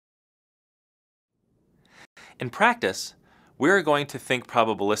In practice, we are going to think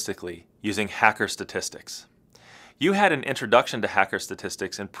probabilistically using hacker statistics. You had an introduction to hacker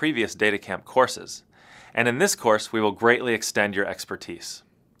statistics in previous DataCamp courses, and in this course we will greatly extend your expertise.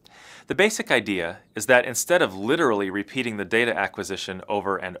 The basic idea is that instead of literally repeating the data acquisition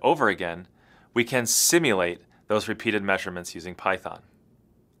over and over again, we can simulate those repeated measurements using Python.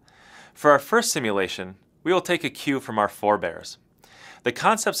 For our first simulation, we will take a cue from our forebears. The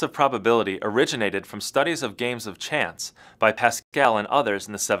concepts of probability originated from studies of games of chance by Pascal and others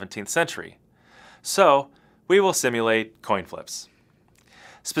in the 17th century. So, we will simulate coin flips.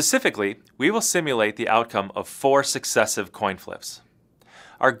 Specifically, we will simulate the outcome of 4 successive coin flips.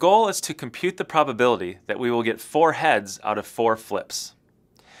 Our goal is to compute the probability that we will get 4 heads out of 4 flips.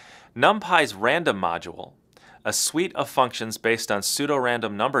 NumPy's random module, a suite of functions based on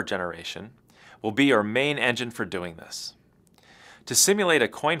pseudo-random number generation, will be your main engine for doing this. To simulate a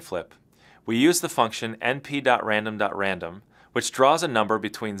coin flip, we use the function np.random, which draws a number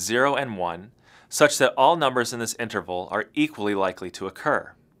between 0 and 1, such that all numbers in this interval are equally likely to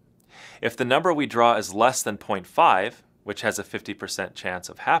occur. If the number we draw is less than 0.5, which has a 50% chance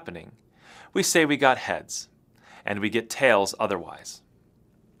of happening, we say we got heads, and we get tails otherwise.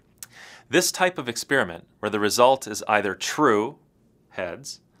 This type of experiment, where the result is either true,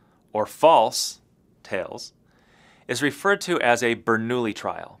 heads, or false, tails, is referred to as a Bernoulli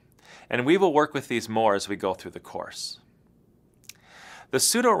trial, and we will work with these more as we go through the course. The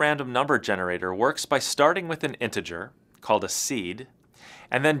pseudo-random number generator works by starting with an integer, called a seed,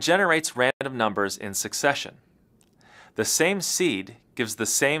 and then generates random numbers in succession. The same seed gives the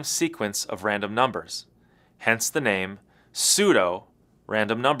same sequence of random numbers, hence the name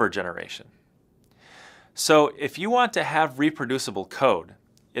pseudo-random number generation. So if you want to have reproducible code,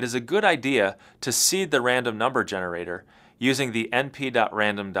 it is a good idea to seed the random number generator using the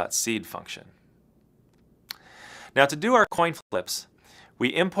np.random.seed function. Now to do our coin flips,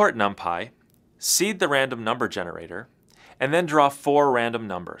 we import NumPy, seed the random number generator, and then draw 4 random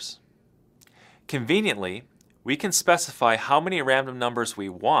numbers. Conveniently, we can specify how many random numbers we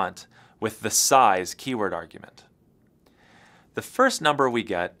want with the size keyword argument. The first number we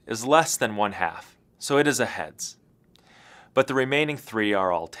get is less than 1/2, so it is a heads. But the remaining 3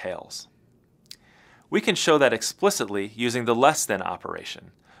 are all tails. We can show that explicitly using the less than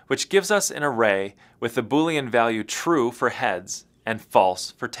operation, which gives us an array with the Boolean value true for heads and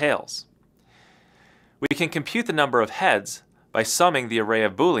false for tails. We can compute the number of heads by summing the array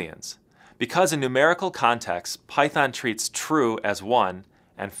of Booleans, because in numerical context, Python treats true as 1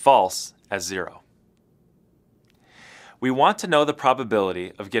 and false as 0. We want to know the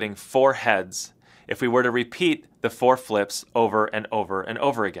probability of getting 4 heads if we were to repeat the 4 flips over and over and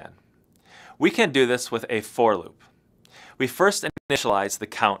over again. We can do this with a for loop. We first initialize the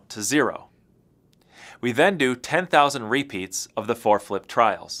count to 0. We then do 10,000 repeats of the 4 flip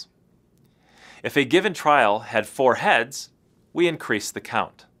trials. If a given trial had 4 heads, we increase the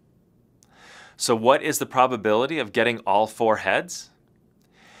count. So what is the probability of getting all 4 heads?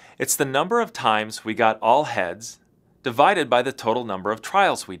 It's the number of times we got all heads divided by the total number of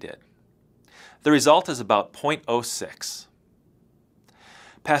trials we did. The result is about 0.06.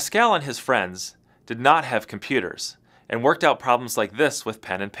 Pascal and his friends did not have computers and worked out problems like this with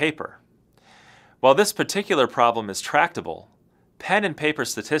pen and paper. While this particular problem is tractable, pen and paper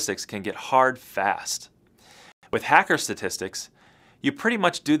statistics can get hard fast. With hacker statistics, you pretty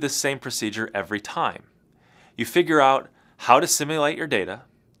much do the same procedure every time. You figure out how to simulate your data,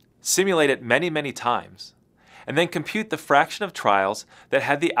 simulate it many times, and then compute the fraction of trials that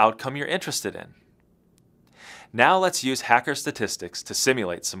had the outcome you're interested in. Now let's use hacker statistics to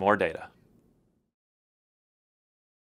simulate some more data.